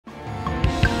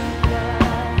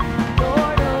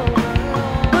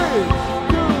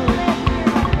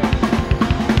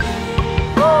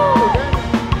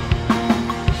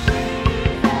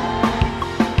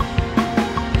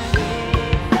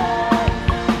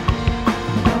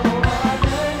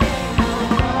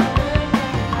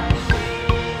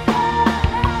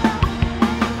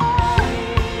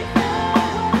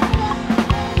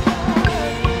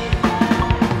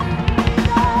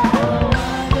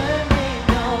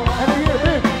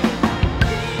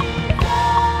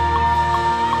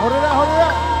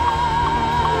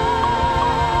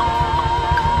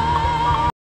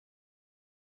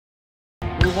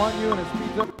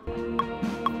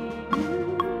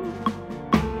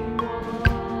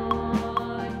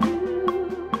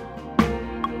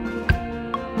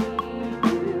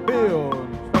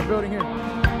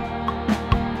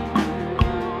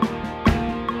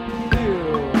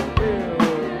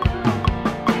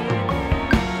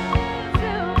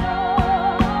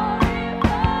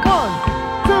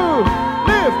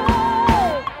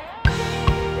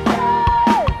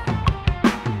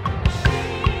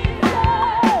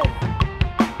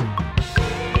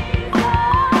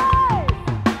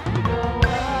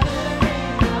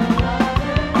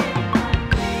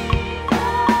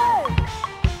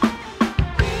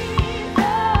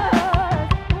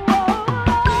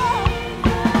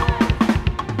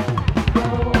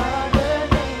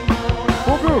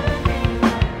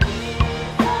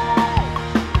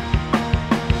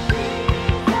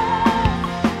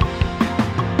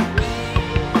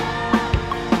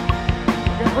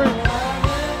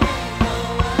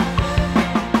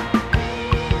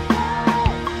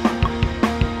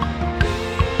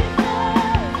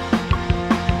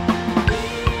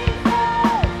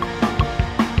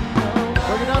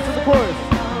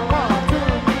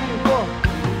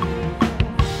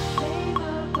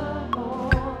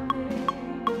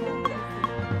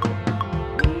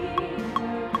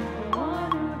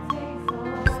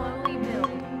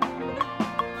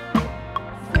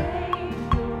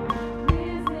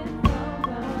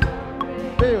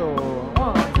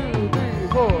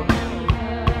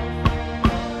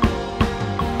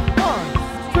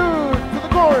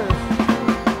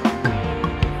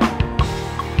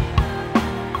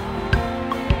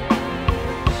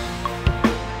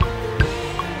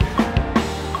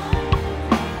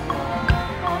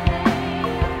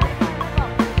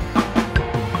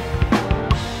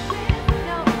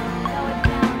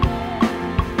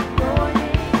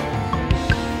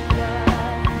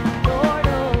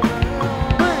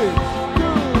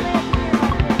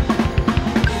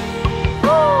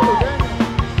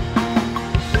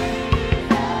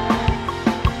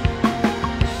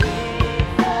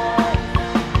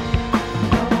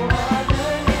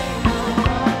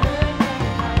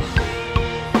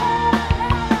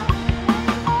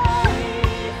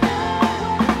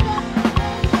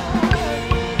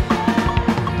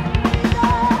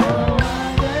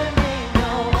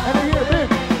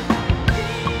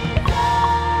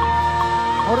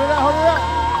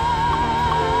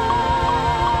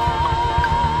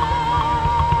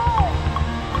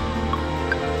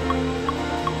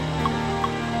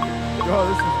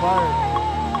tired.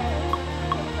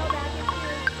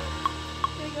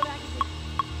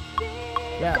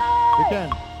 Yeah, we can.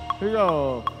 Here we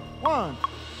go. 1,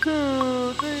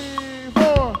 2, 3,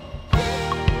 4.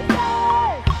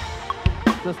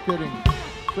 Just kidding.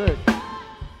 6.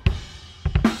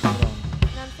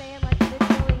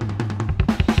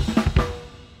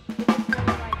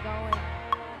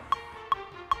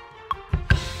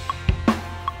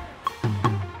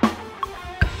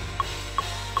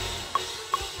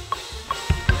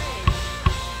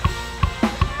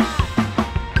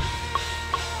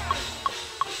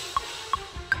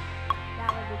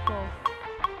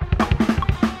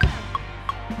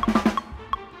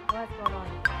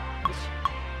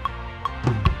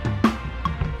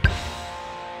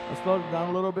 Slowed it down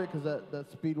a little bit because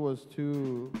that speed was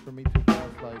for me, too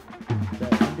fast. Like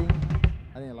that ending,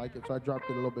 I didn't like it, so I dropped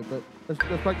it a little bit. But let's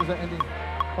practice that ending.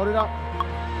 Hold it up.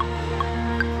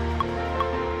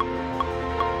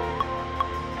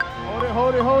 Hold it,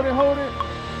 hold it, hold it, hold it.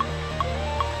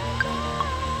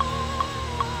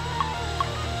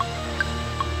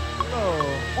 So,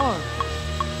 1,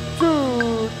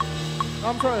 2.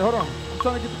 I'm sorry, hold on. I'm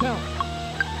trying to get the count.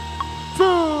 2,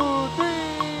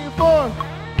 3, 4.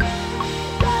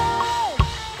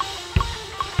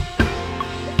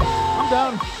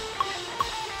 Down.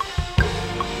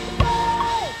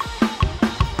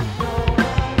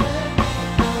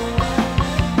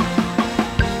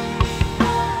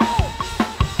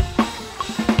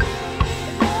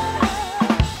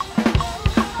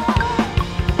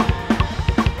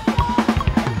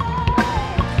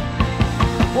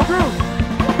 Full groove.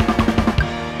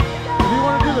 If you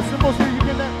want to do the cymbals here, you can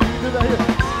do that here.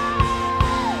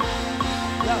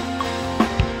 Yeah.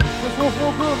 Just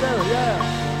full groove there,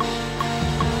 yeah.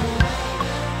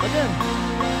 Again.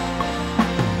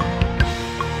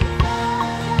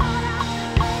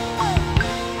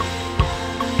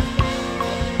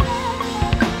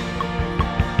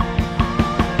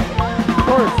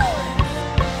 Chorus.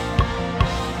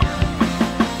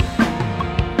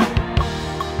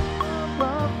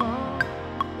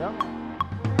 Yeah.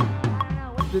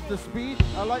 The speed,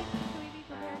 I like. Should we be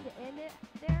prepared to end it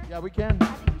there? Yeah, we can. I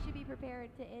think we should be prepared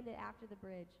to end it after the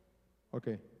bridge.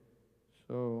 Okay.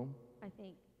 So. I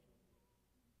think.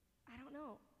 I don't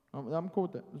know. I'm cool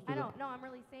with that. I don't know. I'm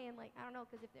really saying, like, I don't know,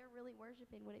 because if they're really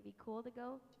worshiping, would it be cool to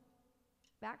go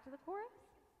back to the chorus?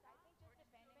 I think just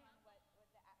depending on what the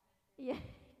atmosphere. Yeah.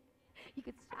 You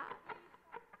could stop.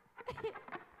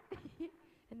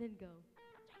 And then go.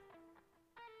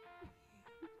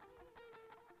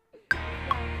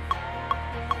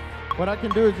 What I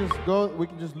can do is just go, we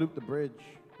can just loop the bridge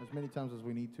as many times as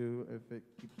we need to if it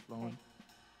keeps flowing.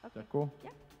 Okay. Is that cool?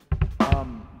 Yeah.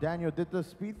 Daniel, did the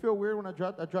speed feel weird when I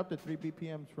dropped? I dropped it 3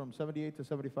 BPMs from 78 to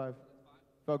 75.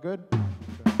 Felt good?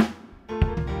 Okay.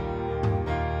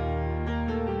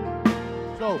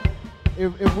 So,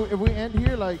 if we end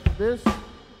here like this.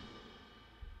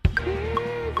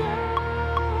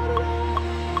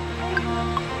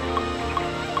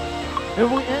 If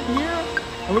we end here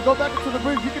and we go back into the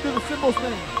bridge, you can do the cymbals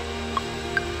thing.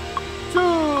 2,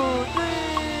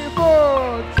 3,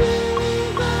 4.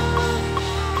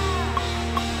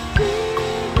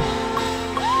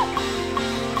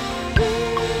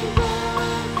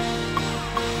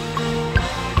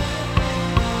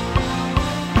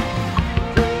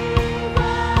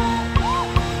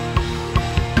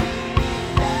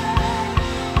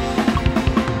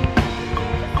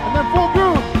 And then full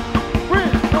groove.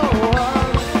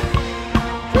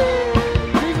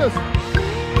 Jesus.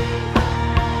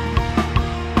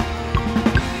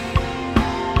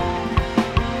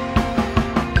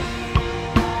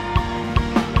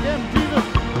 Again, Jesus.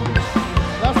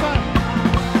 Last time.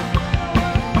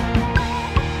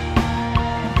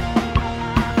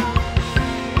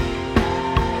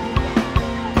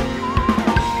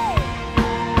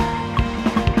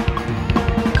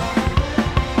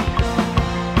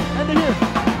 End it here.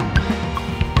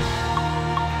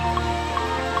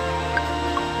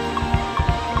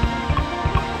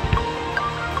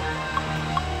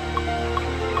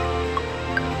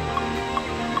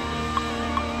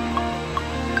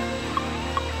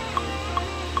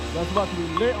 That's about to be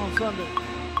lit on Sunday.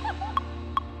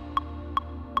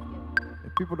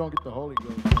 If people don't get the Holy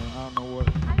Ghost, man, I don't know I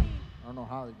don't know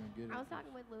how they're gonna get it. I was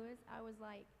talking with Lewis. I was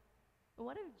like,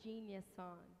 what a genius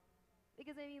song.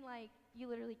 Because, I mean, like, you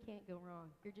literally can't go wrong.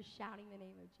 You're just shouting the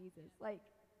name of Jesus. Like,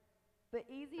 the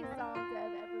easiest song to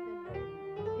have ever been written.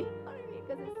 You know what I mean?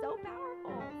 Because it's so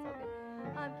powerful. It's so good.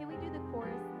 Can we do the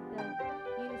chorus, the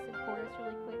unison chorus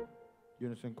really quick?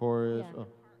 Unison chorus. Yeah. Oh.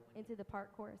 Into the part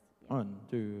chorus. Yeah. 1,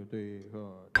 2, 3,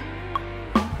 4.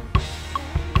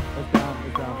 It's down.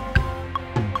 It's down.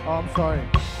 Oh, I'm sorry.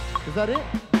 Is that it?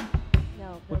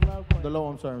 No, the low chord. The low.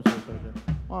 I'm sorry. I'm sorry.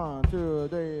 1, 2,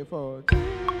 3, 4.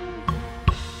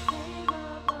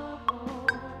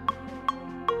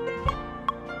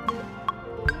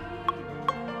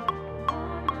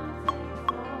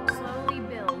 Slowly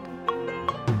build.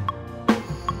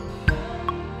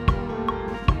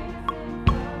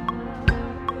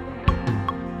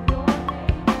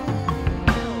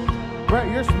 Brett,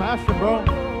 you're smashing, bro.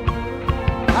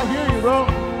 I hear you, bro.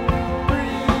 3,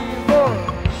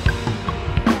 4.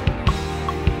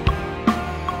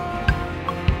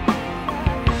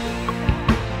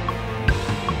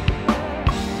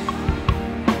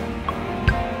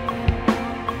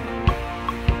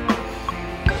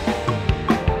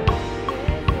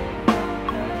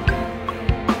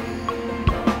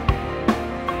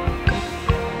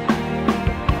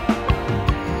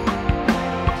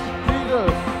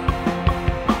 Jesus.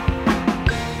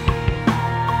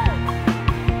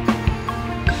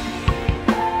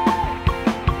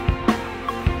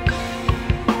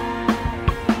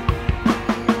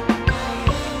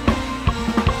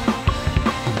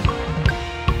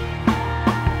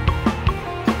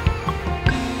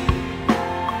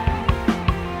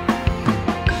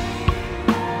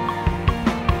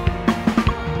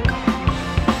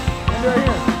 Right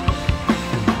here.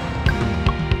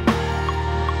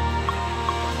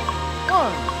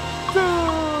 1, 2,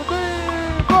 3,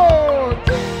 4.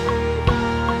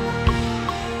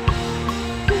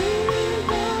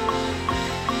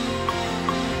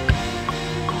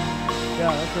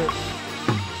 Yeah, that's it.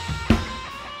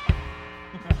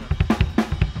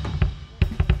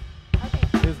 Okay.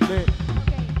 It's lit.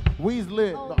 Okay. We's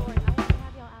lit. Oh Lord, I want to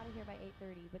have y'all out of here by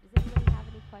 8:30. But does anybody have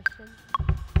any questions?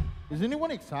 Is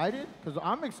anyone excited? Because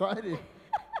I'm excited.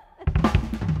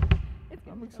 It's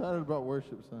gonna I'm be so excited fun. about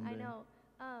worship Sunday. I know.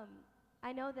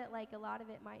 I know that like a lot of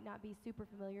it might not be super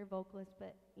familiar vocalists,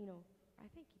 but you know, I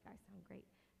think you guys sound great.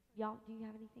 Y'all, do you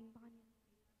have anything, Bonnie?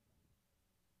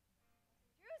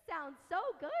 Drew sounds so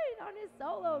good on his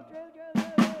solo. Drew.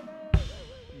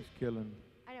 He's killing.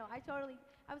 I know. I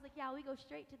was like, yeah, we go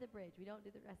straight to the bridge. We don't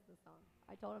do the rest of the song.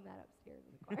 I told him that upstairs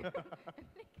in the choir. And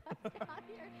they come down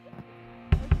here.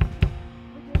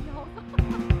 We're doing the whole song.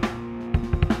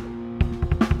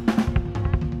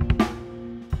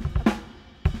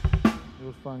 It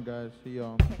was fun, guys. See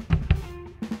y'all. Okay.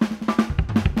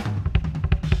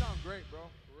 Sound great, bro.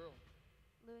 For real.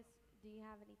 Lewis, do you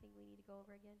have anything we need to go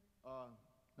over again?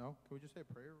 No? Can we just say a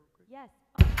prayer real quick? Yes.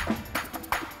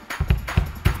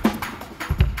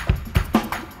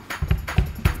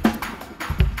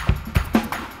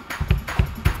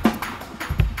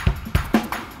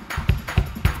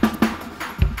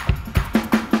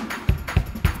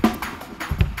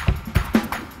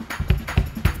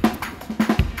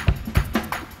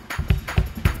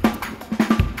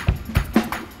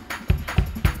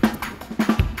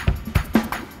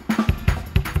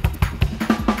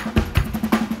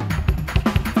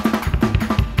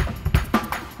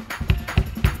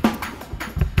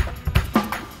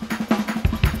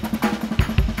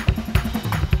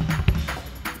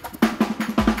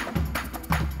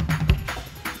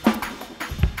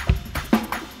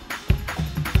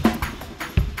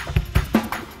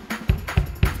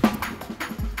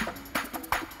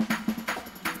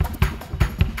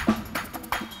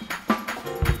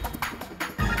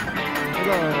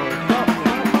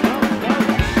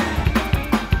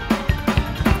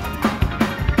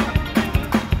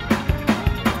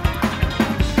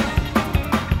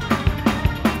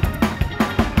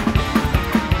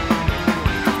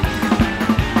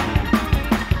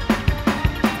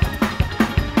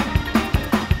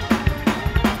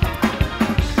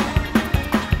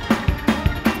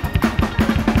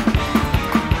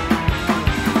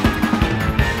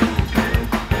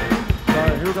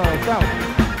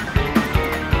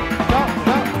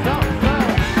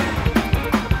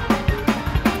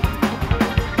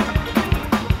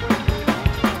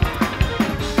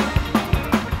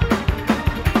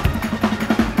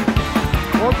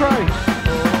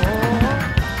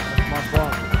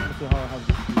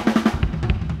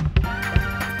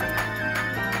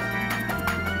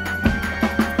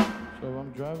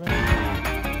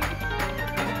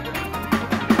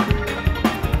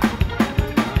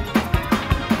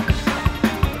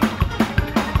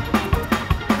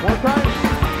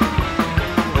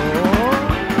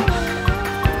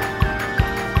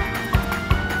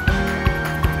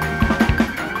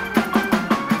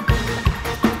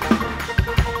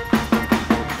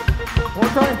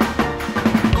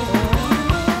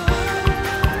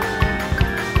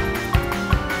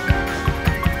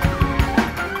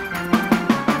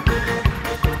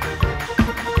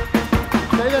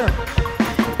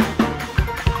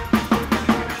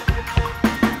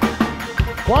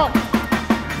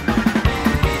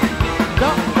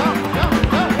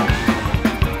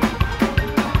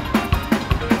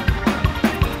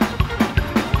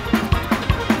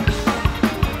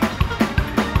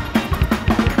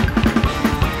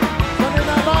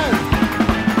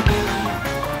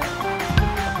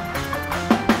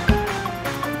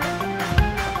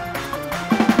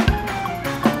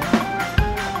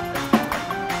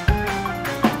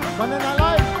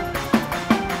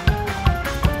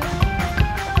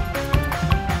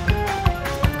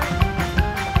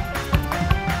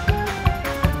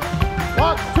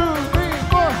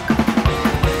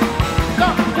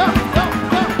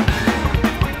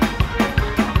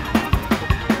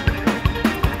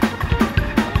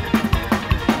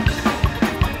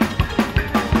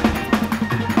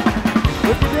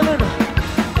 Ricky Dillard.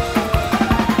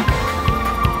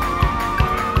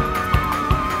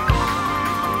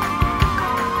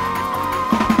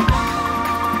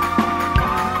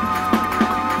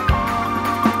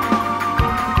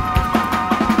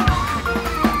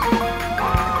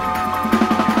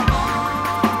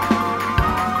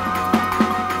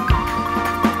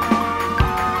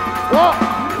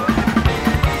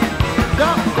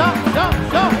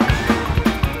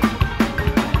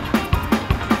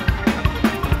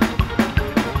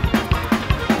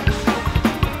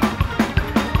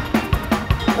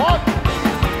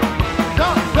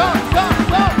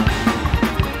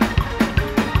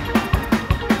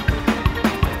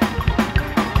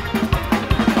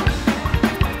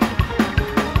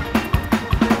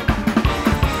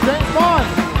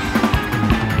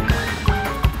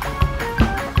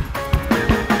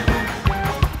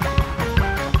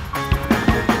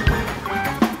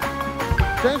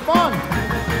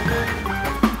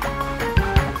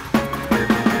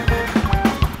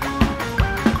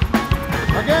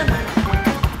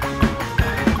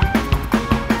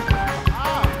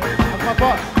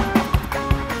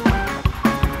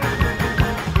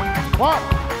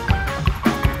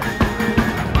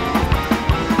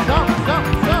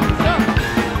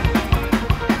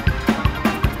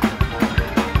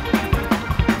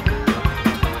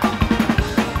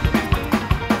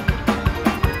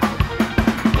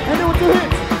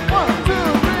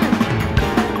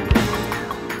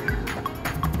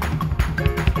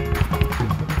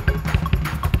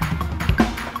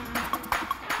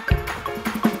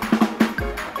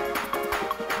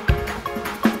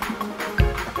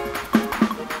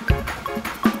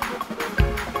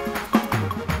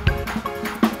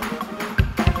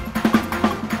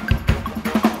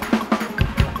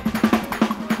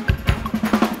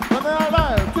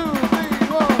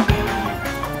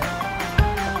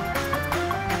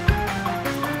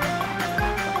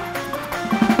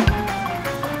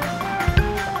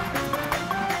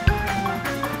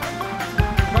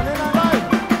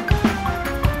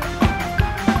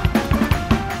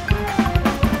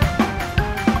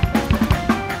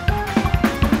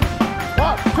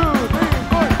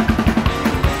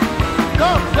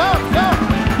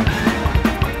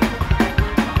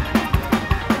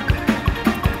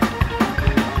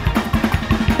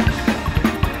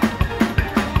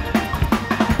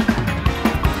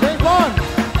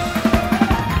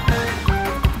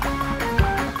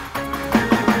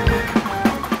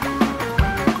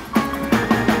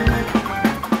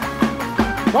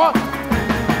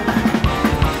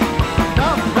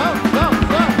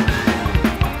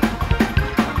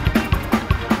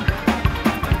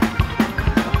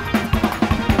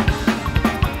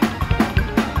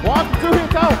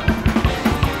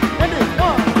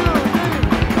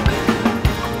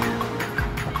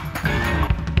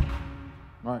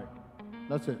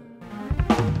 That's it.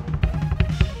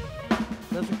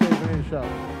 Just in case we need a shout.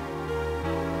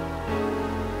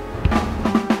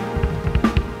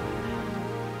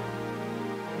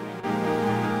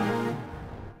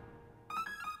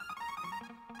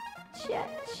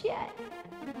 Check.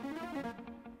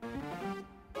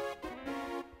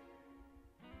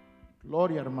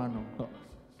 Gloria, hermano.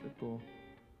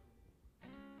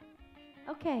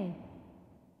 Okay.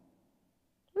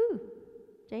 Woo.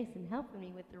 Jason helping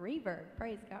me with the reverb.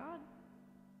 Praise God.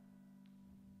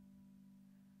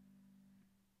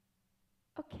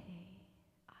 Okay.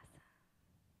 Awesome.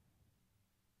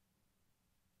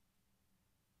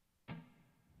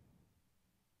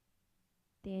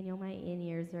 Daniel, my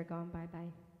in-ears are gone bye-bye.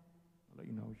 I'll let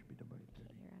you know we should be done by 8:30.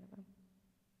 Can't hear out of them.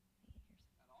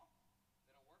 At all?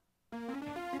 They don't work? It's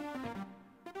okay.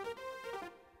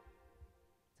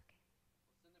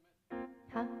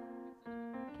 Huh? Okay.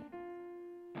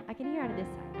 I can hear out of this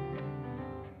side.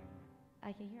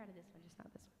 I can hear out of this one, just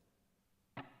not this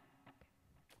one.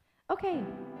 Okay.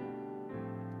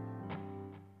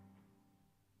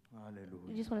 Hallelujah.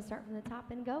 You just want to start from the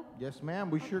top and go? Yes, ma'am.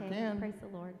 We sure Okay, can. Praise the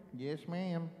Lord. Yes,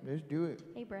 ma'am. Let's do it.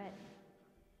 Hey, Brett.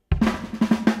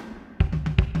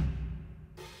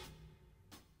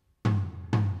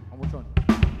 On which one?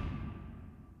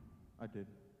 I did.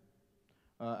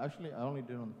 Actually, I only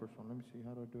did on the first one. Let me see.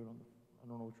 How do I do it on the... I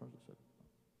don't know which one's the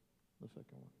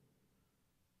second one.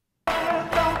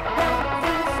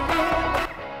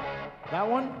 That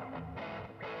one?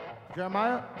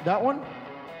 Jeremiah? That one?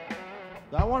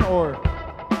 That one or...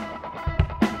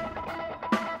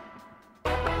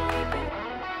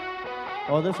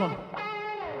 Oh, this one.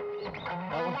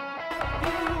 That one.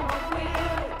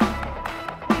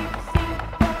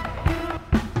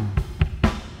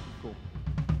 Cool.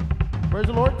 Praise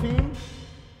the Lord, team.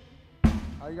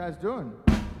 How you guys doing?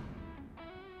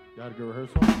 You had a good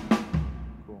rehearsal?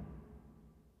 Cool.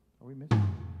 Are we missing?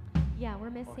 Yeah, we're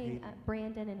missing Haley.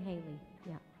 Brandon and Haley.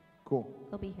 Yeah, Cool.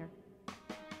 they'll be here.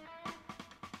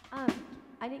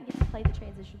 I didn't get to play the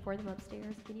transition for them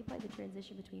upstairs. Can you play the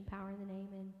transition between Power in the Name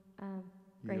and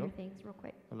Greater Yep. Things real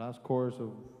quick? The last chorus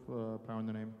of Power in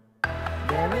the Name.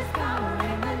 There is power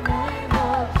in the name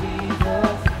of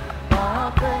Jesus.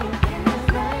 By faith in His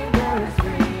name, there is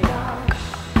freedom.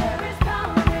 There is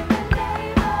power in the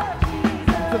name of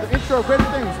Jesus. To the intro of Greater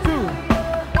Things, 2,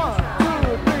 1,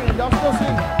 2, 3. Y'all still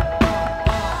sing.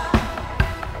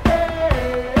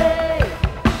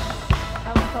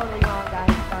 That was totally wrong,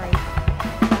 guys. Sorry.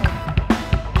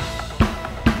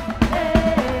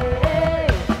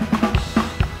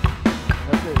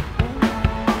 That's it.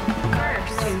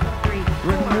 First, 2, 3,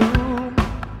 4. Renew.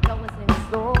 Don't listen to me.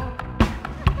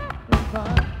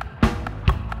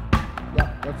 Yeah,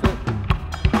 that's it.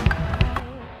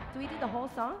 Do we do the whole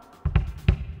song?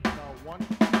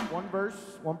 One verse,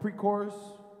 one pre-chorus,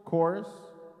 chorus,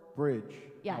 bridge.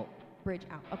 Yeah, Out. bridge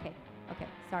out. Okay, okay.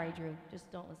 Sorry, Drew. Just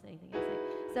don't listen to anything I say.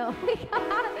 So we got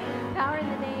Power in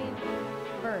the Name,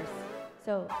 verse.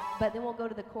 So, but then we'll go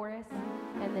to the chorus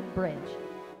and then bridge.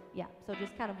 Yeah, so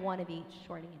just kind of one of each,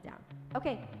 shortening it down.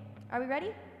 Okay, are we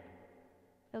ready?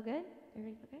 Feel good?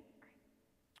 Everybody feel good?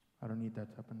 I don't need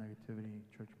that type of negativity,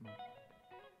 church milk.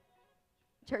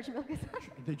 Church milk is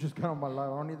They just got on my life.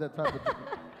 I don't need that type of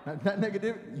that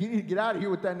negativity. You need to get out of here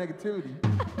with that negativity.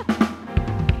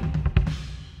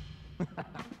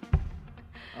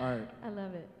 All right. I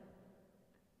love it.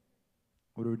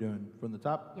 What are we doing? From the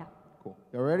top? Yeah. Cool.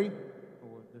 Y'all ready?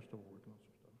 Oh, they're still working on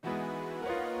some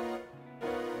stuff.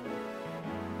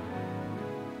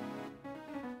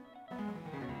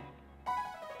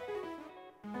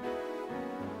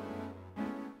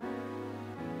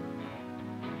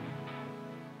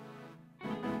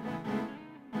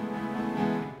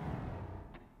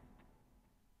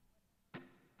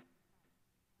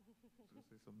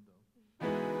 Say something dumb.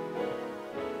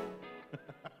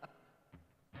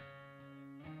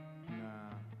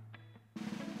 Nah.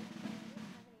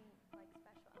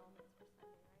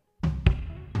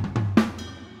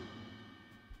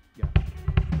 Yeah.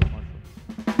 Still Marshall.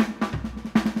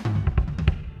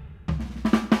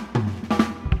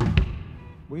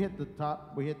 We hit the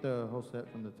top. We hit the whole set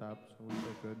from the top, so we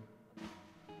feel good.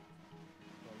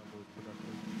 All I do is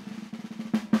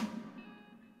productive.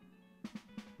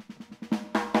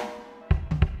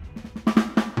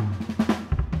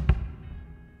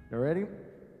 Y'all ready?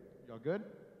 Y'all good?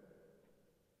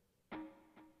 All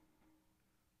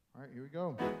right, here we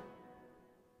go.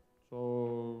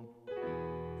 So,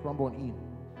 rumble and E.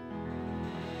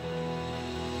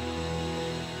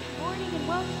 Good morning and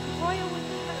welcome to Royalwood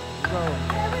Church. Go.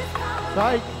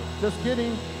 Psych, just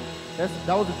kidding.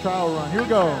 That was a trial run. Here we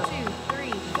go. 2,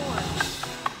 3, 4.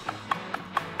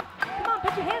 Come on,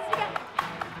 put your hands together.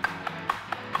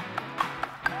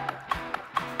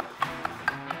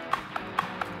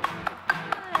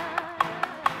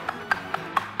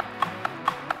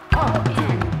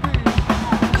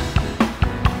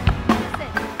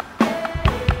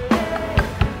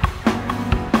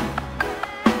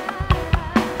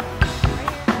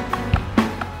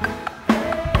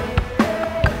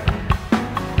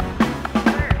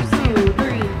 First, 2,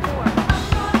 3, 4.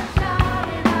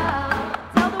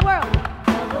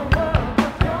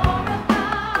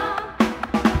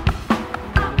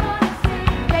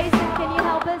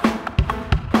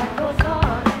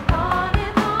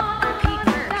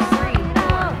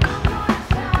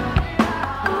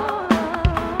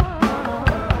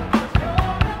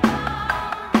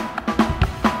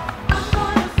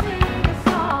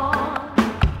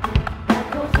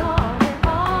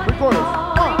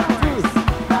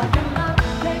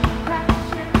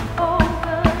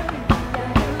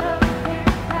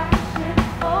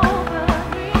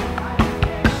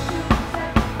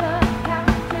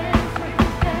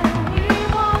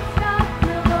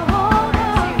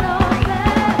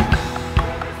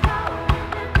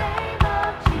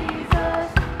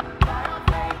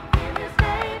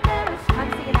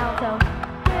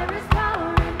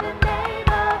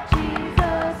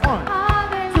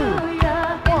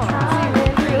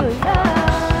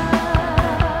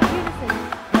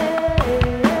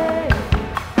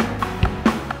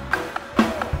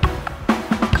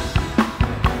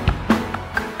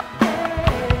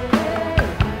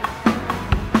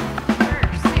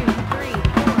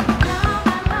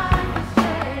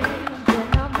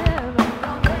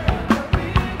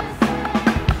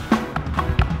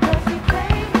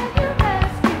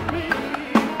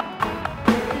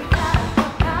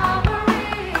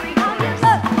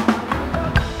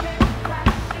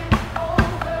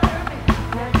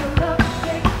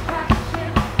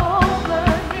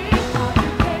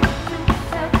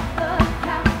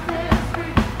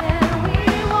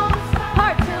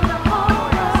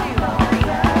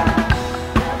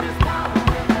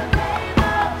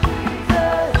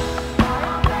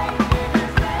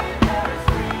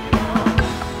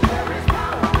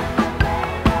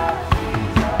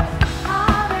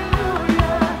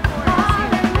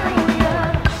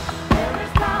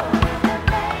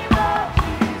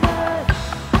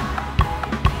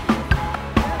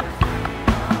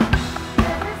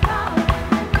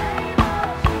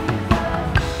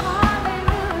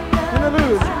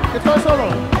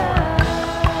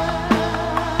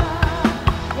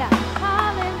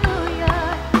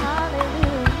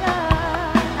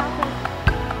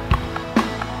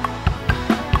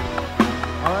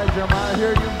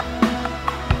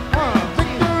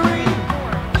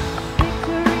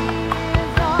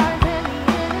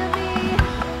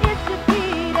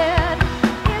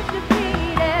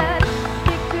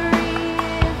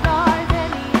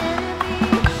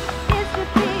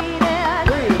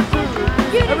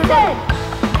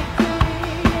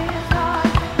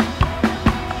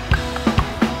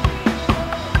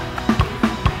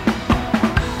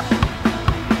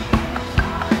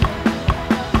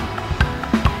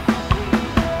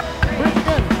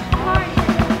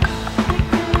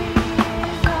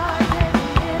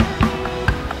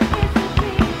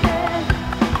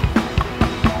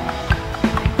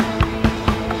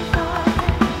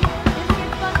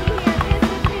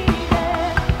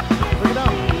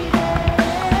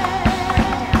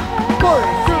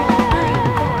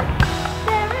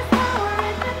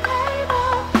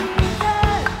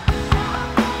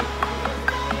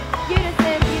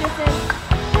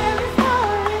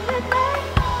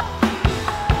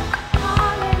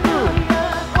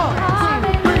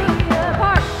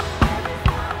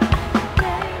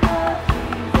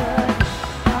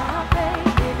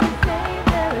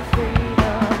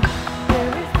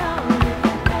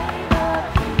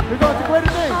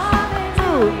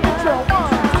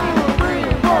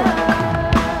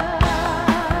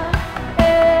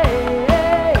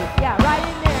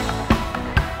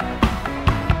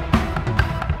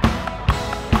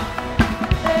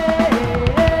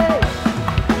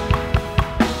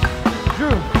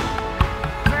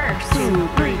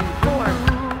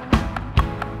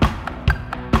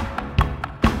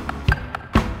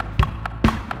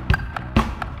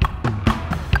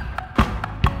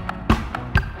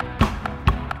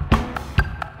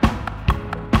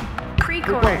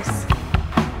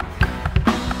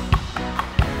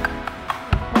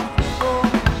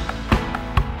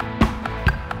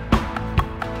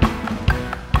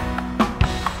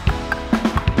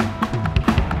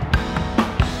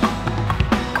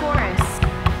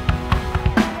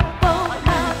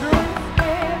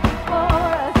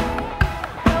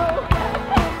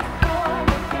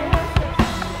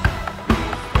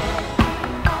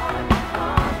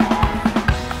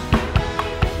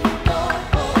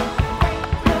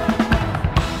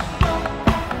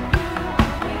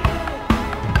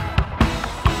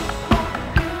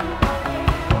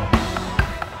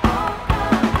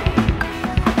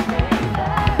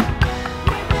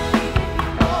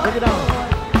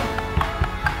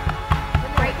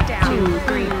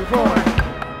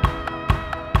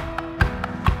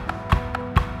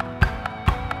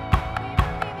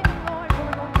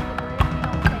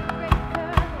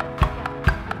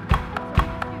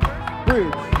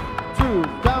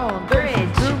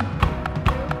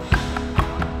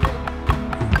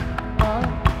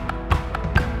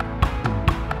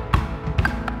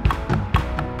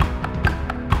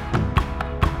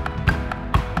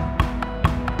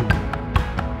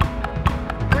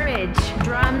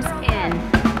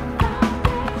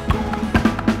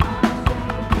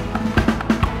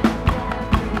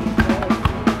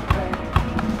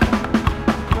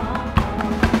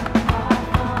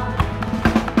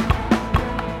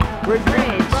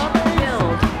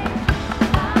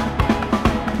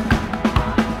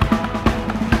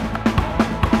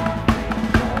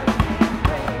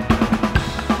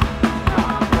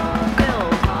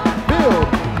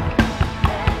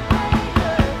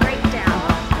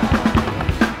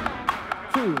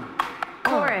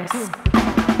 chorus.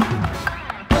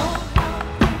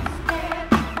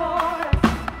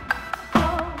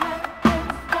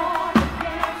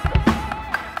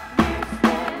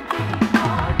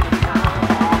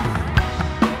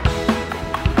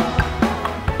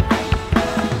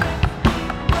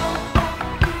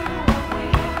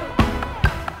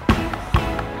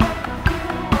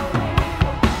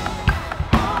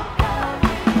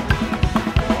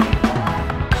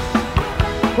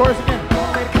 Chorus again.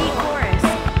 Repeat chorus.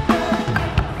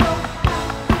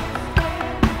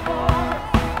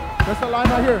 That's the line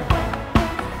right here.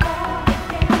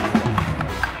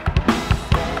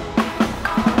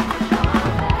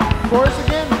 Chorus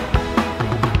again.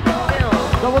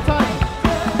 Build. Double time.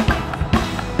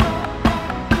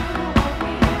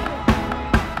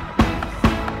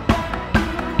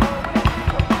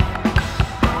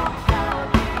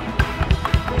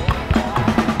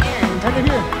 End. End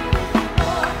it here.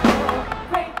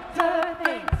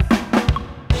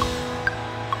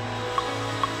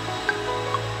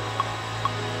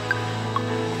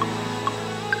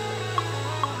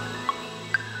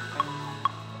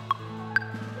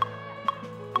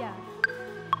 Yeah.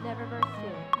 Never verse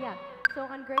 2. Yeah. So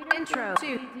on greater Intro,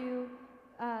 things, 2. we do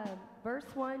verse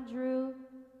 1, Drew,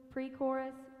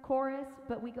 pre-chorus, chorus,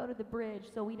 but we go to the bridge,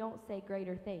 so we don't say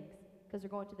greater things because we're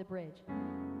going to the bridge.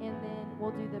 And then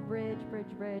we'll do the bridge, bridge,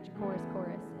 bridge, chorus,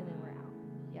 chorus, and then we're out.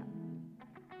 Yeah.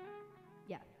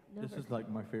 Yeah. No This verse. is like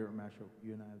my favorite mashup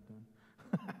you and I have done.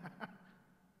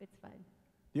 It's fun.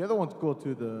 The other one's cool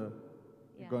too.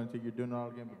 Yeah. You're doing it all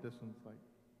again, but this one's like.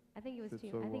 I think it was Did too.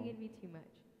 so I think well. it'd be too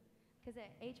much. Because at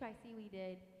HIC we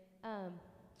did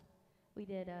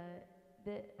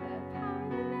the power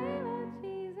in the name of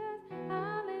Jesus,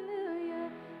 hallelujah,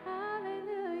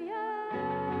 hallelujah.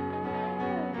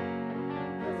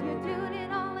 'Cause you're doing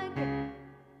it all again.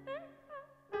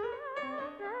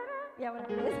 Yeah,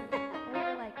 whatever it is. And we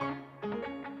were like,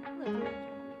 look,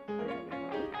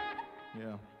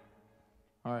 Yeah.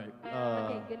 All right.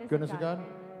 Okay, Goodness of God.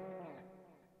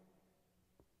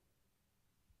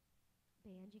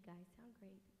 Band, you guys sound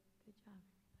great. Good job.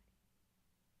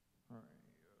 All right.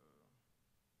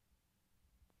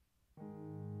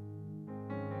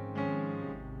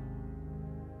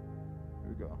 Here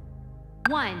we go.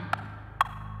 1,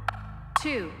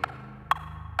 2.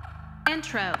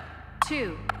 Intro.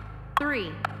 2,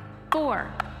 3,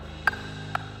 4.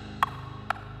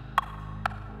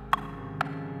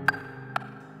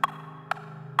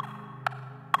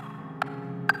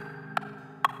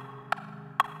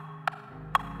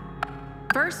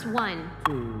 Verse 1.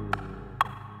 2.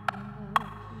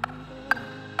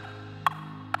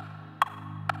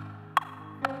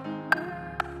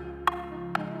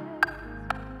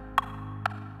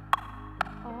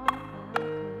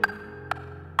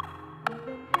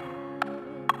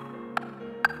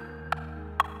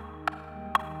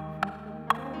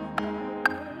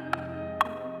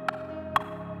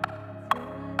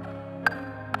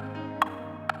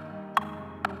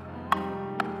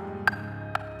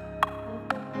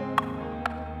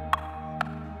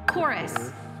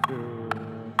 Chorus.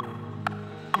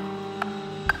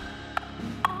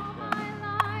 All my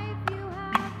life you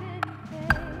have been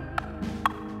faithful.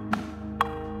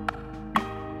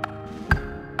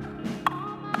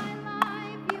 All my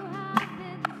life you have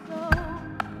been so,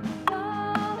 so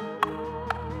good.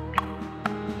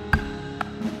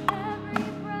 Every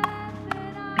breath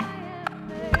that I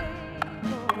am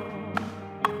able,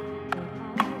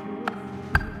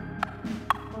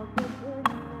 of the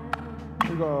goodness.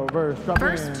 Here we go. Verse. Drop it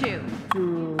Verse in. 2.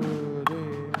 2, 3.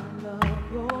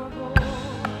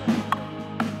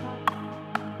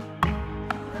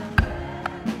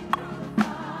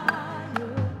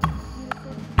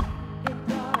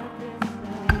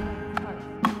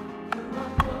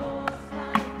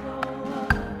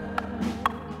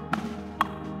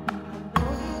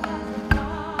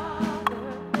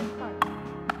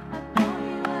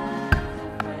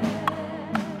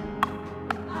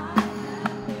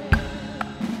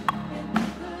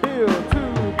 Feel 2,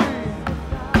 3.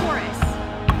 Chorus.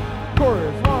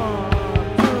 Chorus.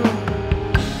 1, 2.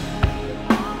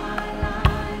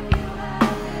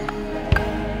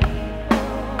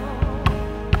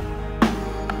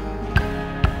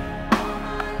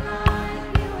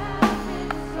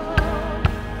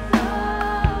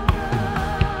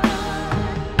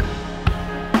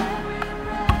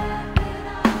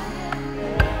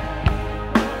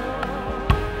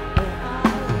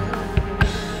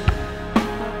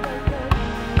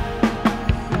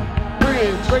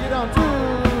 Bridge. Break it down. 2,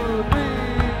 3,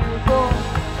 4.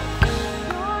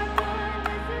 Your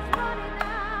goodness is running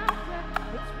after,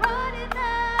 it's running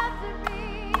after me.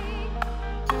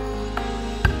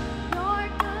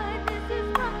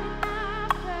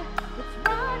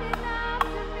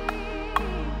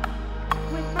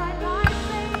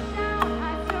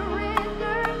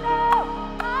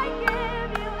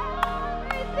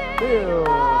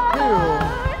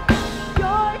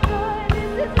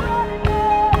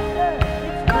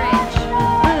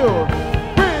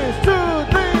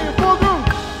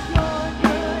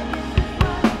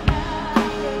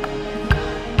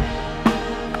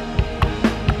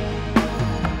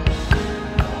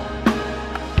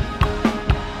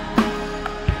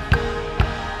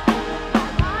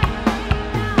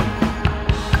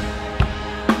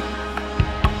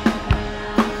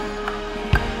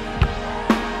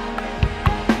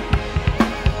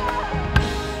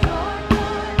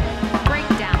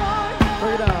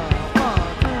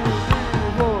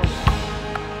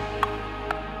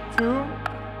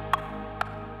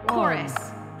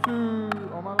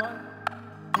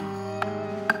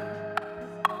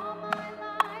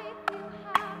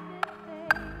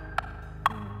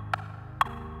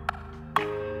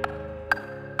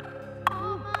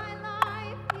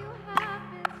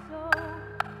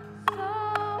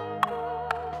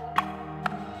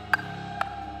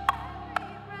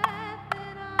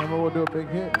 Remember, we'll do a big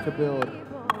hit to build.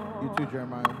 You too,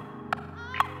 Jeremiah.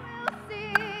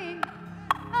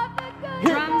 Hit,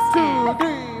 Drums 2, in.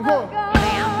 3, 4.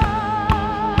 Bam.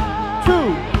 2,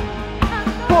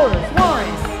 chorus, 1,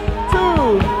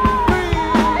 2, 3,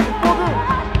 4, go.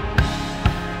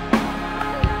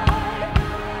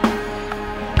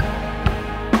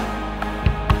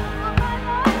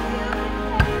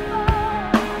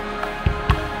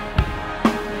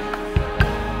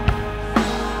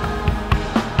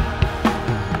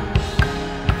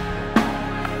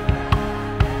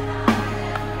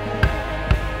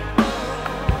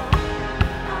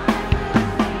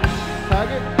 Tag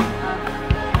it.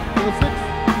 To the 6.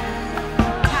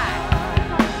 Tag.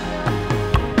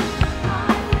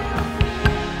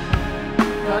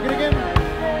 Tag it again.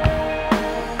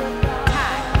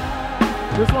 Tag.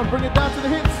 This one, bring it down to the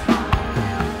hits.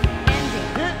 Ending.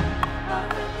 Hit.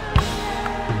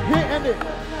 Hit, end it.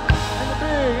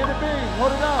 End it big.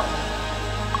 Hold it out.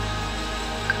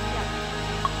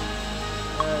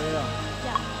 Yeah.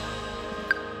 Yeah.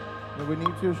 If we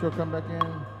need to, she'll come back in.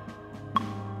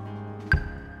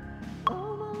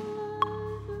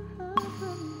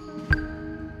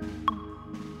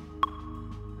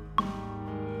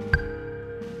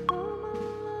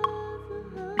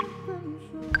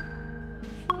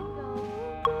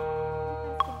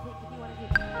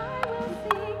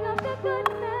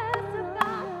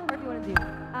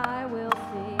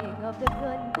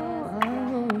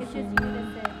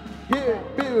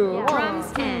 Hit, Bill. Yeah. 1,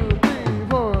 Drums 2, in. 3,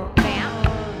 4. Bam.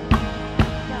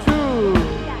 2,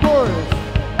 chorus.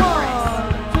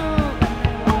 1,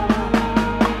 2.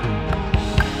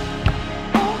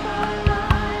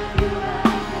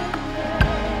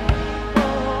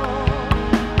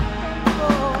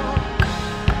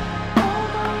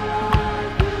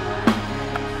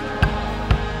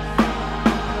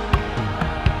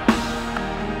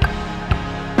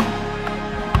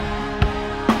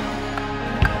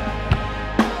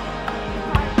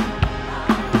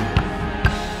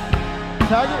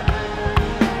 Tag it.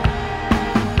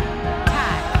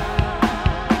 Tag.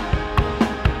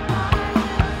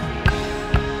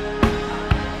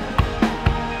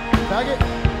 Tag it.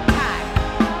 Tag.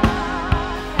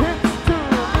 Hits 2,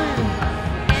 3.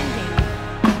 Ending.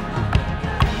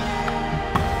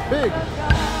 Big.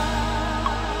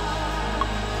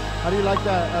 How do you like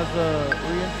that as a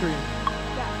re-entry?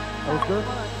 Yeah. That was good?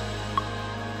 Hold on.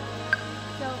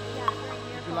 So, yeah, during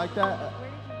your You like that? Where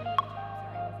did you read it? I'm sorry,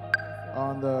 I wasn't listening.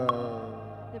 On the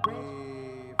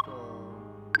bridge? for,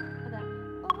 Oh, that.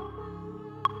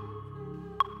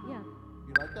 Yeah.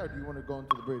 you like that, or do you want to go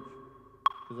into the bridge?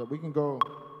 Because we can go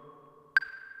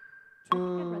I'd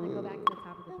rather go back to the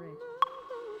top of the bridge.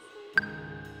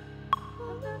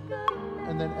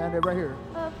 and then end it right here.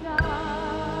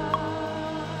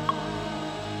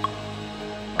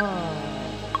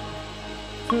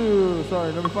 Two,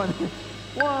 sorry, let me find it.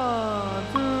 1,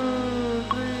 2,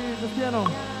 3, just piano.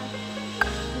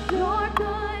 Your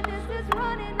goodness is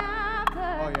running after.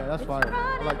 Oh yeah, that's fire.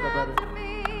 I like that better.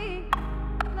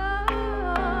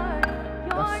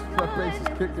 That bass is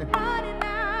kicking. Running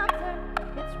after,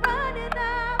 it's running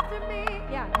after me.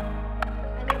 Yeah.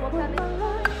 And then we'll come in.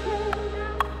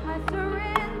 I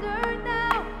surrender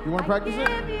now. You want to practice I it?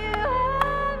 give you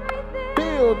everything.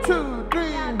 Bill, 2, 3.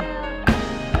 Yeah, Bill.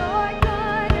 Your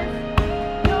goodness.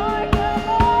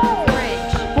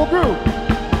 Bridge. Full group.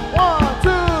 1, 2,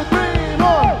 3,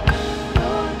 4.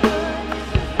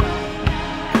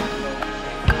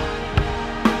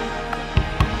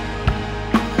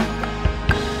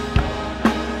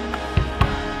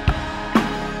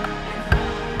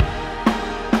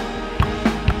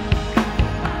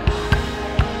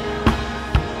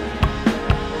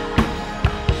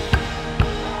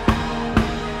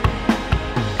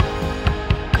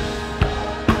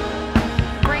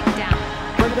 Breakdown.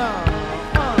 Break it down.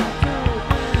 1, 2,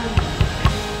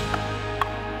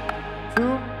 3. 2.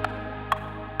 1,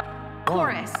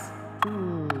 Chorus.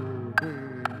 2, 3.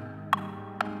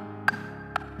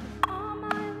 All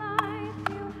my life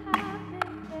you have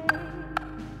been faithful.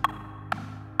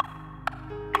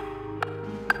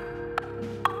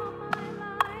 All my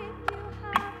life you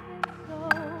have been so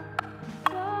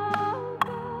good.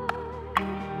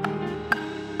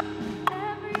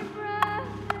 Every breath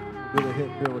that Get a hit,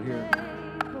 Bill, here.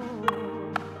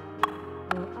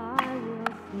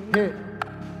 Hit.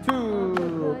 2,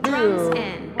 Drums Bill.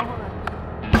 in.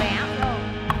 Bam.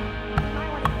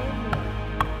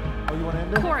 Oh, you want to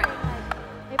end it? Chorus.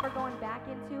 If we're going back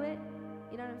into it,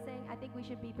 you know what I'm saying? I think we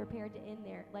should be prepared to end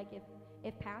there. Like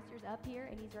if pastor's up here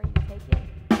and he's ready to take it,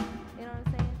 you know what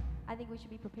I'm saying? I think we should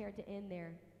be prepared to end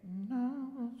there.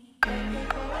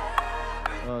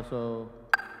 So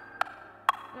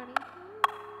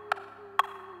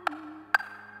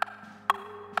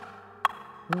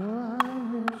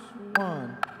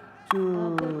 1,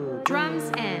 2, Drums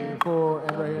 3, in. 4,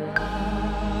 and right here.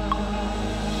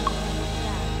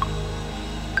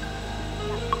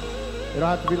 It don't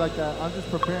have to be like that. I'm just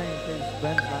preparing in case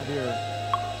Ben's not here.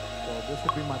 So this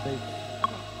would be my bass.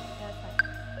 Okay, that's fine.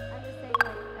 I'm just saying,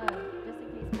 like, just in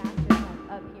case Pastor's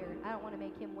like up here, I don't want to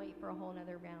make him wait for a whole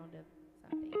nother round of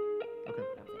something. Okay. You know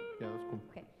what I'm saying? Yeah, that's cool.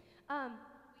 Okay.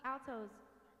 Altos.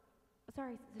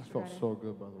 Sorry, That Sister felt Greta. so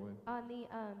good, by the way. On the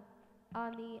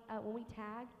when we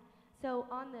tag, so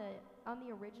on the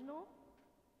original,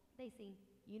 they sing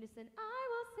unison. I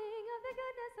will sing of the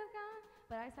goodness of God.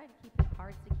 But I decided to keep it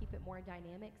parts to keep it more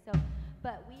dynamic. So,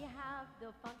 but we have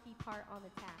the funky part on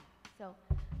the tag. So,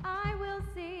 I will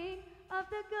sing of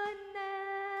the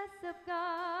goodness of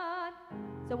God.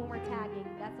 So when we're tagging,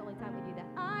 that's the only time we do that.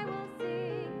 I will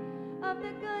sing of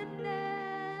the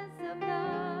goodness of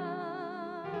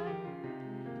God.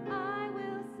 I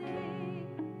will sing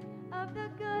of the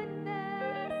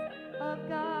goodness of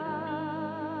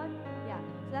God. Yeah,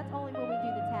 so that's only when we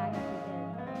do the tag at the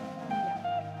end.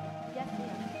 Yeah. Yes,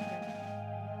 ma'am.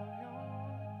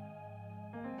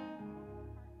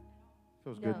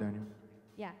 Feels good, No. Daniel.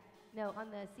 Yeah. No, on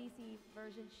the CC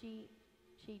version, she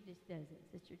just does it.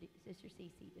 Sister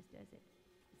CC just does it.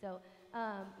 So,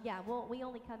 yeah, well, we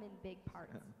only come in big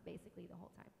parts, basically, the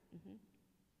whole time. Mm-hmm.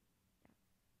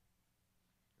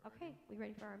 Yeah. Okay, we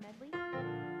ready for our medley?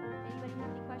 Anybody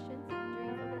have any questions? Okay,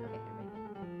 they're ready.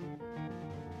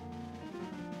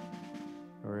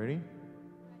 Already?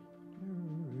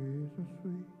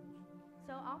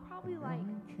 So I'll probably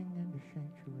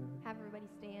have everybody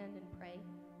stand and pray.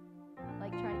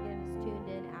 Like try to get us tuned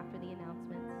in after the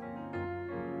announcements.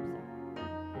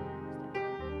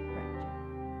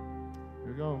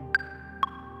 Here we go.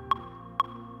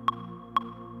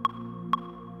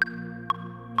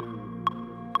 2,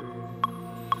 3.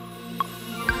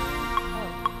 Oh,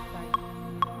 sorry.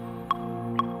 Do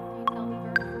you tell me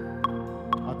first?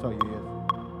 I'll tell you, yes.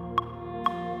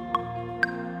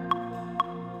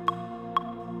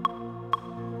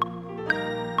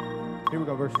 Here we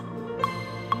go, verse.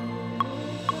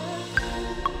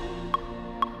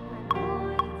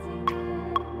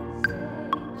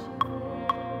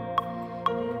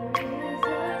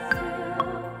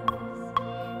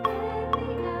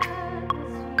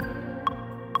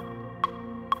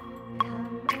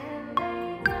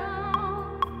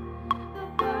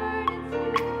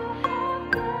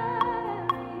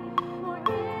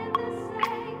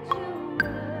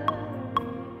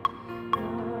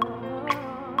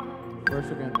 Verse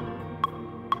again.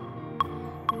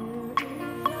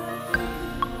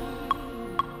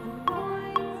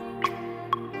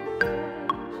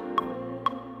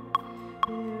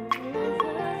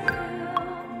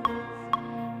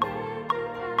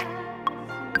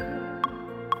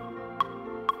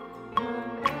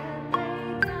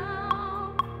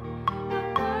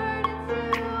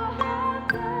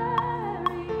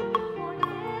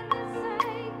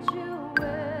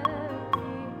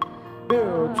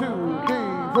 Bill, 2,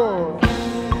 3, 4.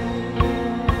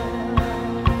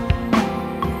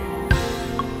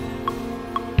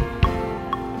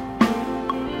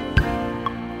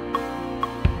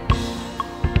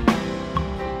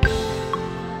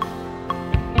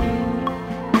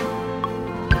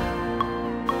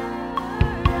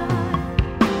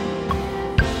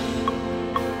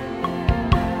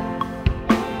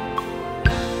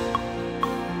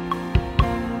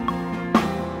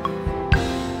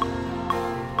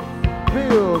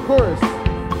 Bill, chorus.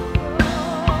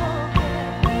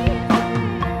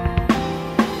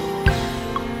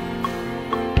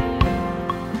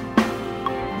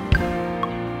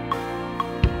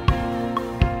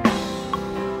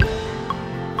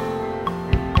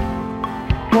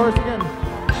 Chorus again.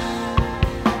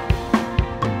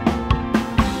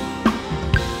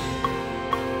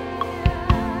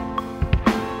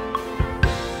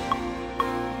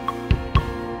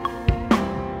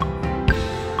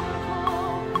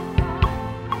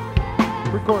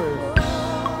 Chorus.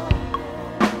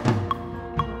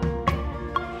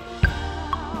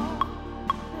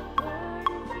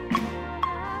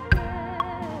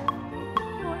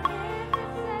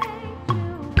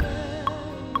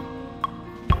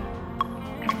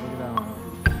 Look it down.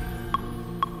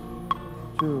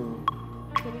 2,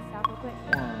 Can we stop real quick?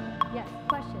 1. Yes,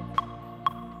 question.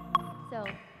 So,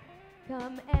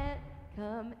 come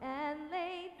and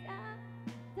lay down,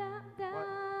 down,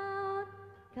 down.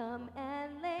 Come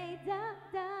and lay down,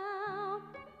 down.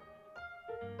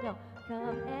 No,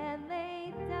 come and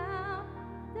lay down,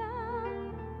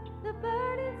 down. The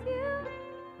burdens you.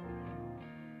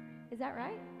 Is that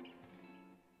right?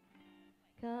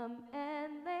 Come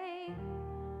and lay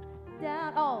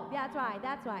down. Oh, that's right,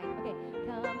 that's right. Okay,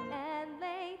 come and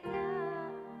lay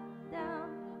down, down.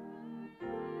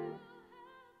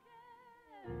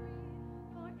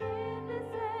 For in the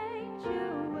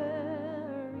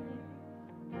sanctuary,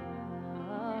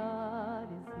 God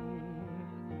is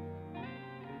here.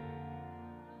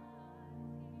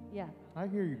 Yeah, I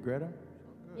hear you, Greta.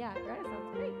 yeah, Greta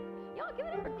sounds great. Y'all give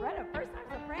it up for Greta, first time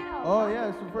soprano. Oh yeah,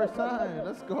 it's the first time.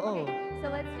 Let's go. Okay, so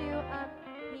let's do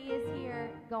He Is Here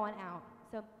going out.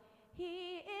 So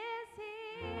He is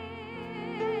here.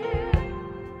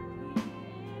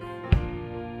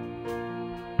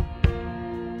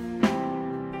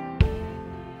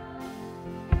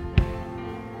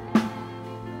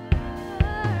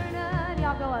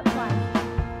 Y'all go up twice.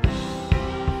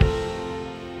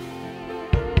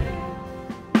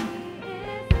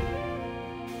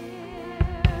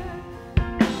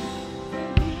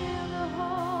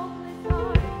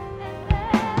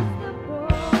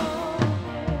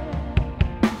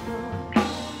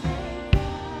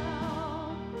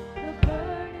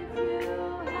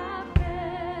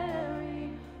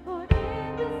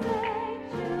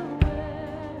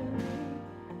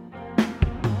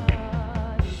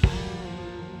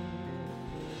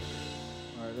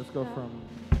 Let's go from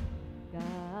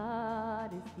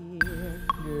God is here.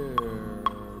 here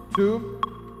to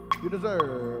you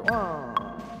deserve. 1,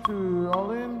 2,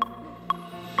 all in.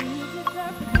 You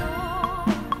deserve the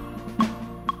glory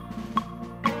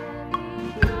and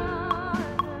the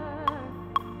honor.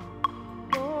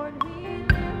 Lord, we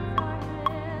lift our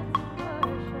hands in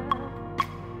worship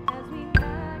as we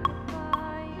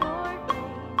magnify your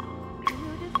name. You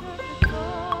deserve the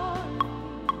glory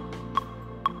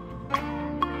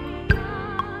and the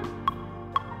honor.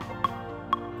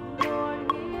 Lord,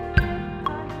 we lift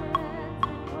our hands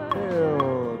in worship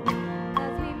Held.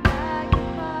 as we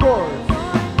magnify Chorus.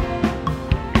 your name.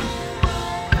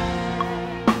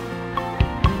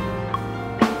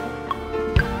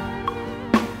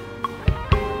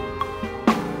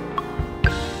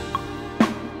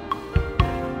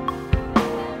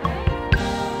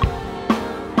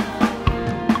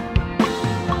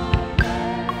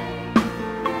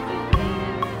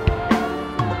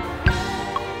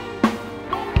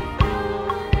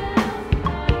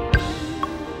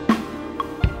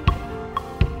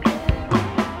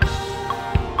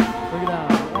 Break it down.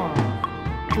 1,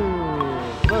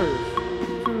 2, verse.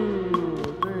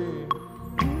 2, 3.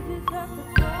 You deserve the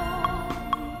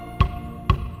glory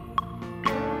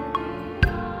and the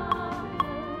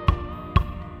honor.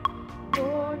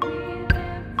 Lord, we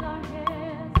lift our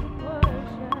hands in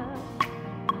worship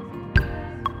as we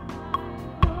magnify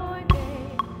your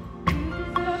name. You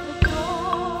deserve the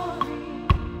glory.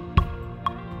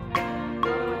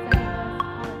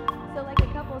 So like a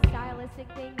couple stylistic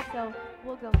things. So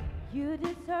we'll go. You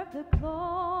deserve the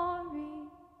glory.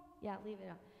 Yeah, leave it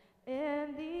out.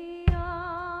 And the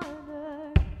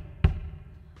honor.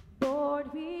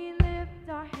 Lord, we lift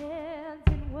our hands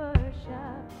in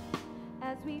worship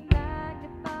as we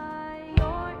magnify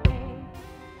your name.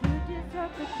 You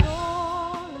deserve the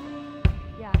glory.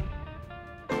 Yeah.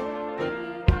 And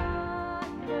the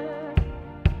honor.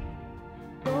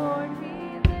 Lord,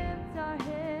 we lift our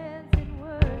hands in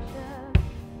worship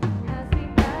as we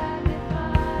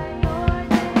magnify your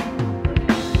name. For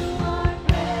you are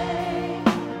great.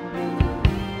 You do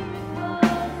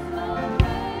miracles so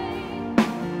great.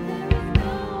 There is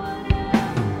no one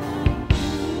else like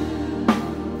you.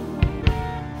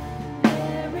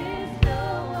 There is no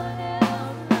one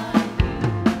else like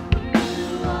you.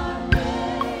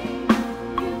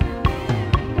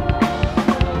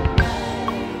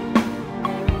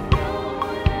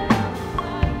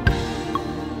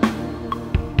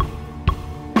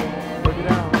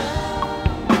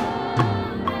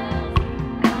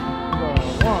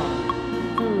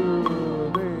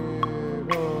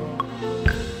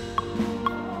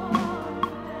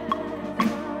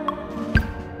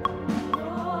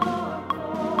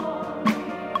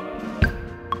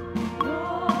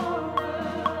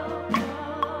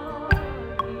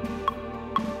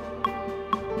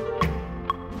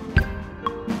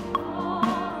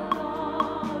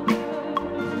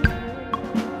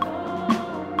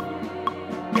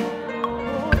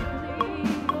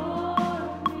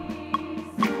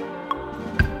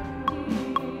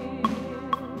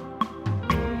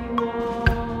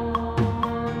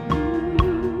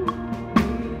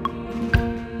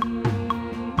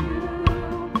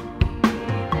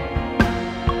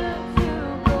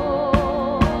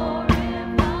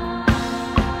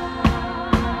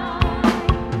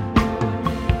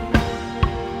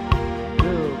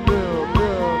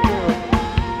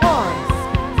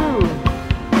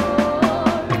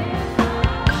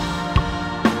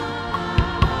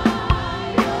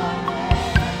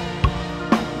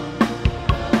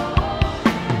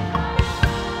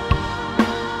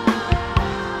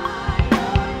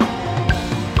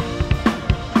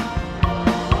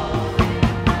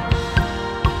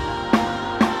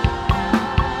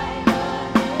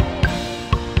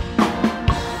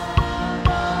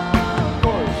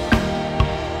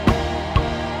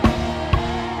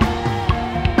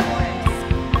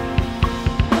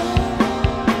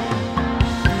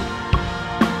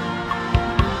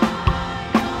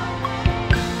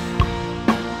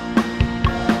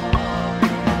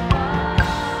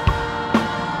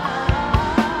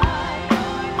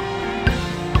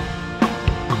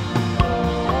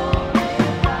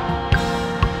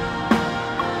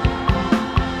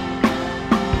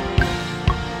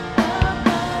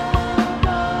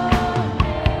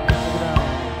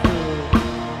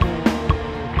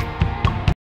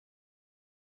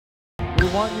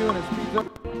 want you and it speeds up.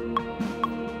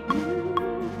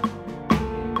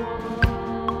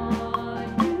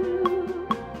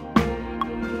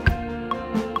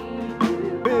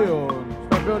 Build.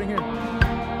 Start building here.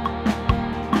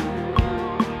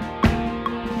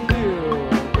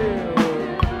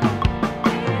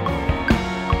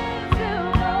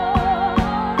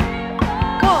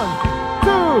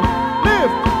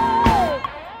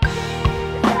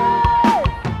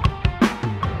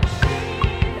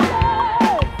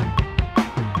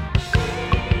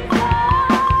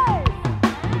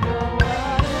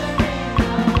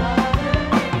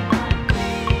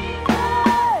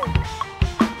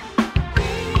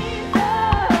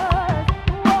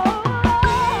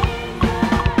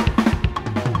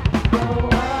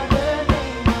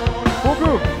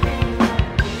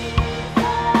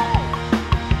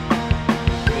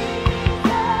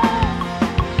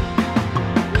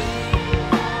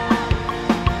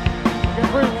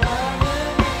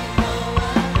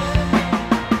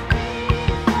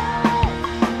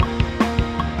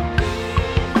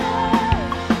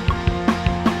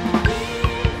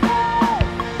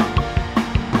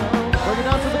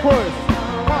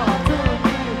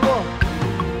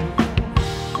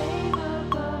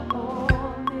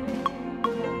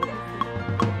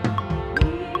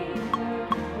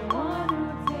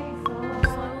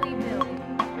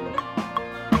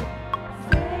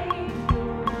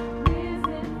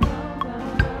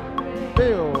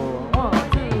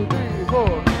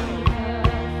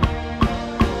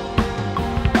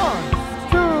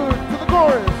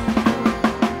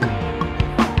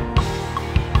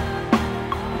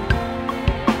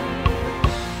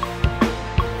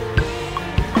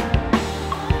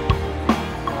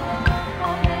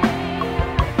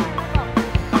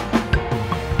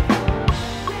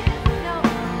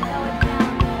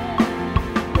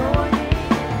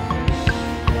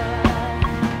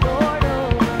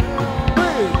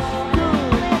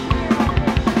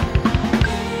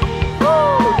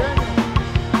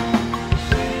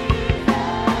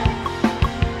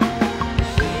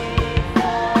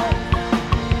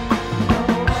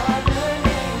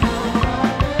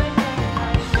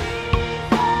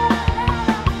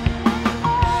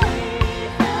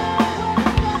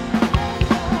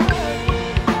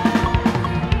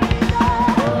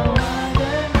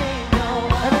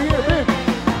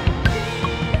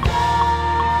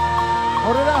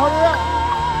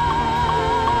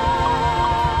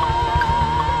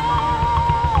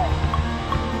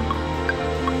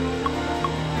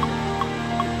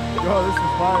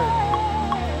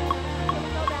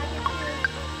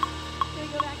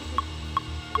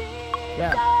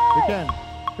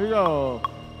 Here we go.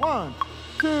 1,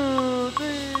 2,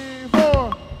 3,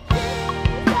 4.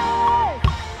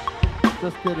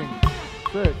 Just kidding.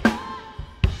 6.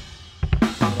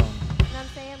 And I'm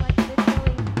saying, like, if it's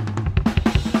really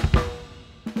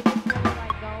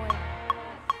like going.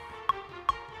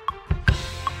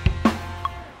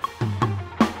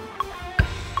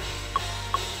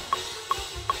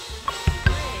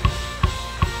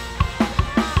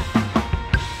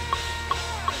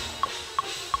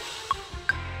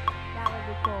 That would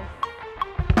be cool.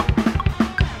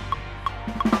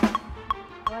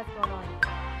 What's going on?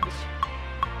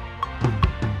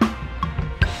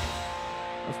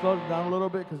 I slowed it down a little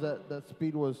bit because that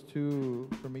speed was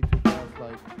for me too fast.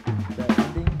 Like that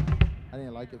ending, I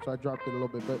didn't like it, so I dropped it a little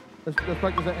bit. But let's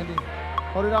practice that ending.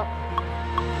 Hold it up.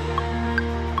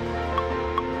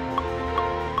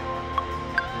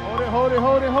 Hold it, hold it,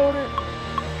 hold it, hold it.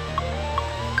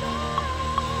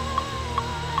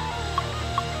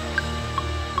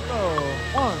 Go.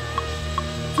 1,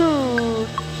 2.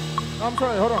 I'm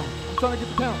sorry, hold on. I'm trying to get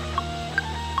the count.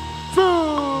 2,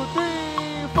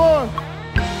 3, 4.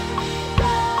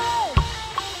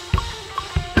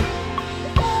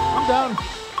 I'm down.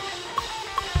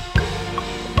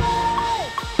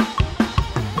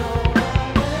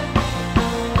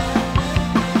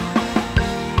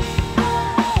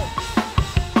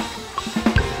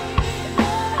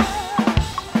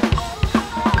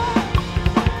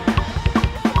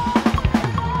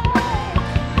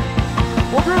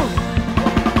 Full groove.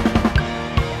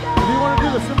 If you want to do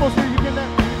the cymbals here, you can do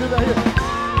that here.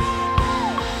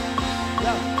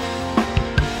 Yeah.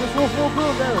 Just full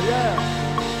groove there, yeah.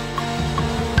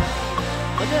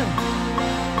 Again.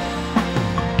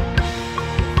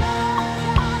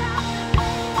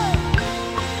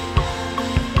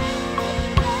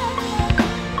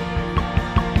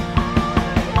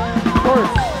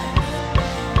 Chorus.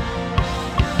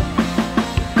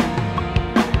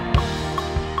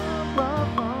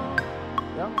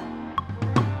 Yeah. I don't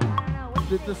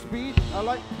know. The speed, I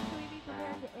like. Should we be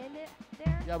prepared to end it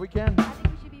there? Yeah, we can. I think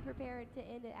we should be prepared to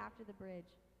end it after the bridge,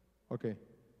 Okay.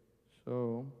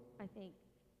 So, I think.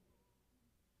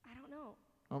 I don't know.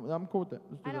 I'm cool with that.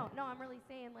 Let's do I that. don't know. I'm really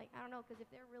saying, like, I don't know, because if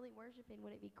they're really worshiping,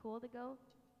 would it be cool to go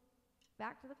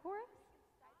back to the chorus?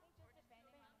 I think just depending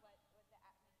on what the atmosphere.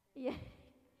 Yeah.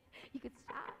 You could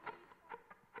stop.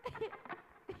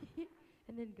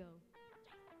 And then go.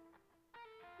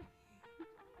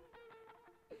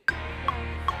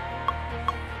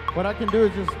 What I can do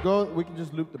is just go, we can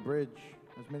just loop the bridge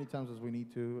as many times as we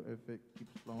need to if it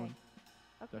keeps flowing.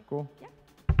 Okay. Is that cool? Yeah.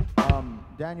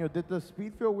 Daniel, did the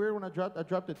speed feel weird when I dropped? I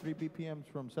dropped it 3 BPMs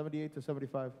from 78 to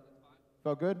 75.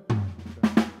 Felt good?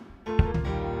 Okay.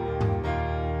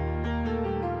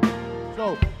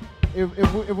 So,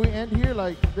 if we end here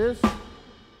like this.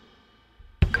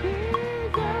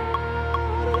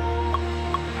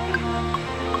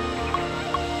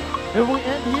 If we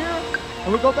end here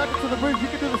and we go back into the bridge, you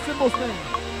can do the cymbals thing.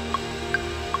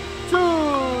 2,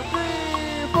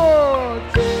 3, 4.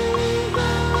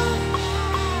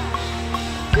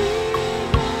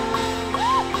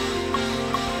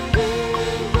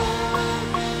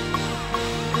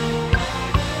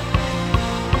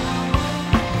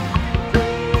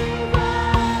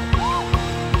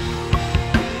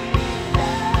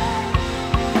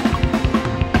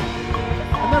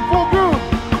 And then full groove.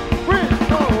 Bridge.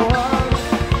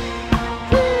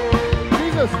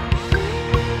 Jesus.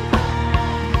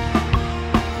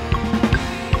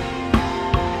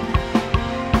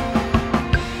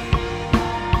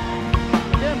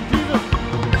 Again, Jesus.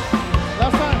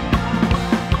 Last time.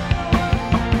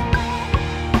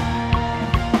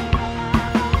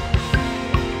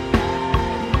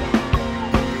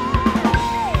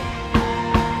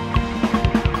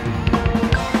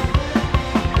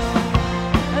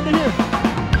 End it here.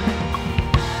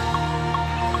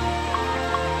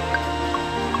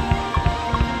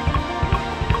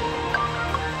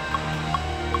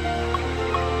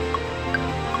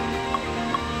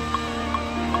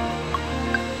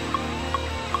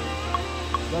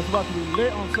 That's about to be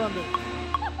lit on Sunday.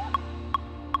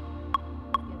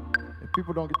 If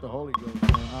people don't get the Holy Ghost,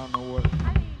 man, I don't know what.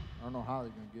 I mean, I don't know how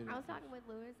they're gonna get it. I was talking with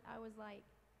Lewis. I was like,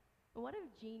 what a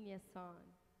genius song.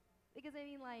 Because, I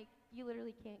mean, like, you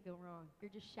literally can't go wrong.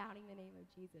 You're just shouting the name of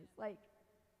Jesus. Like,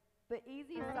 the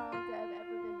easiest song to have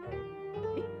ever been written.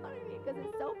 You know what I mean? Because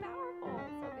it's so powerful.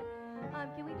 It's so good.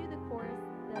 Can we do the chorus,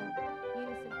 the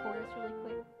unison chorus really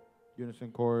quick?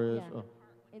 Unison chorus. Yeah. Oh.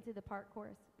 Into the part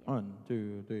chorus. Yeah. 1,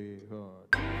 2, 3, 4.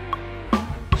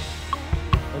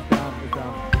 It's down. It's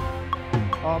down.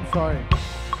 Oh, I'm sorry.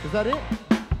 Is that it?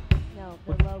 No,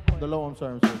 the low chorus. The low. I'm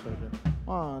sorry. I'm sorry.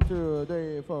 1, 2,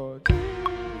 3, 4.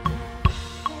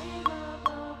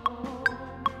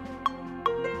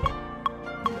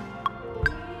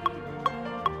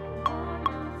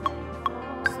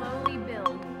 Slowly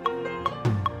build.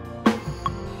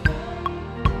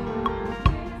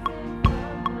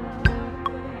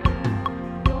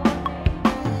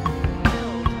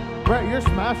 Brett, you're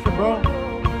smashing, bro.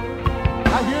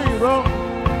 I hear you, bro.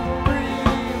 3,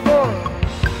 4.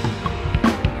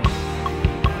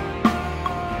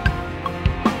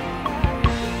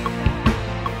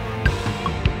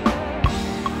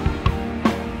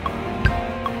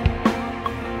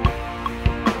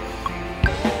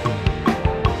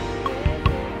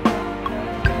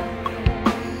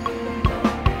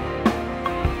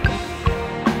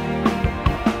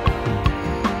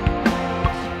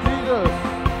 Jesus.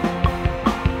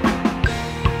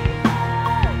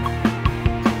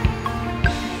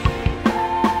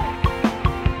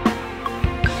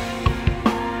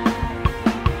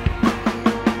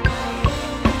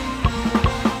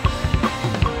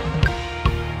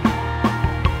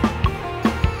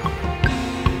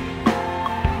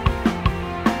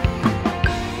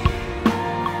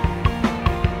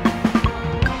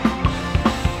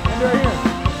 And right here.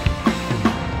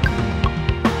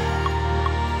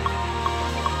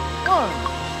 1,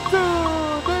 2,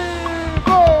 3,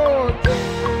 4.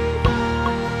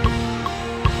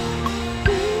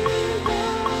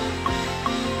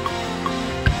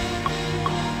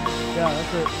 Yeah,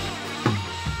 that's it.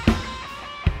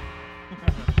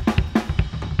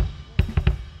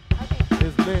 Okay.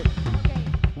 It's lit. Okay.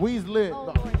 We's lit. Oh,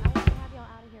 Lord. I want to have y'all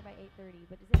out of here by 8:30,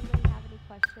 but does anybody have any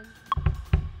questions?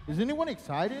 Is anyone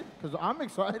excited? Because I'm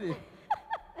excited.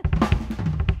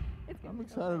 It's gonna I'm be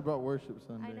so excited about worship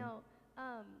Sunday. I know.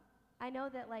 I know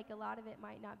that like a lot of it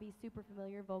might not be super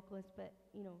familiar vocalists, but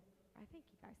you know, I think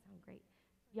you guys sound great.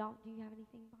 Y'all, do you have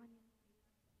anything, Bonnie?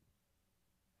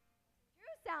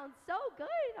 Drew sounds so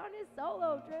good on his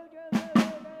solo. Drew.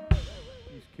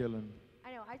 He's killing.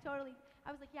 I know. I totally.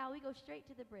 I was like, yeah, we go straight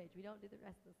to the bridge. We don't do the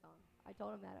rest of the song. I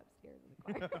told him that upstairs in the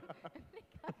choir. And then he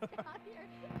comes down here.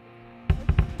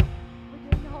 We're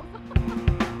doing the whole song.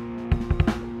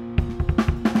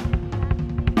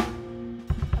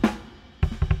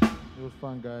 It was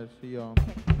fun, guys. See y'all.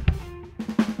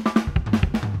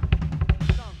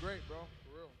 Sounds great, bro.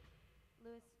 For real.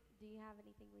 Lewis, do you have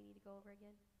anything we need to go over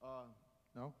again?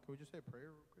 No? Can we just say a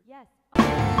prayer real quick? Yes.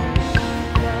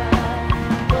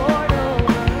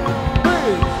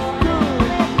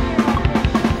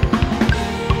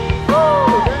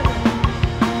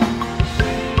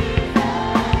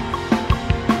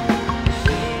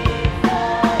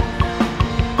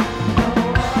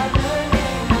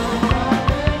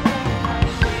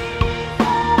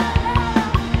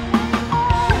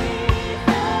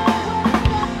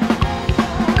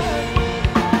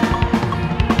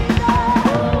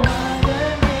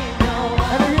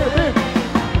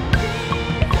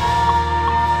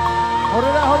 Hold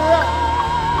it out, hold it out.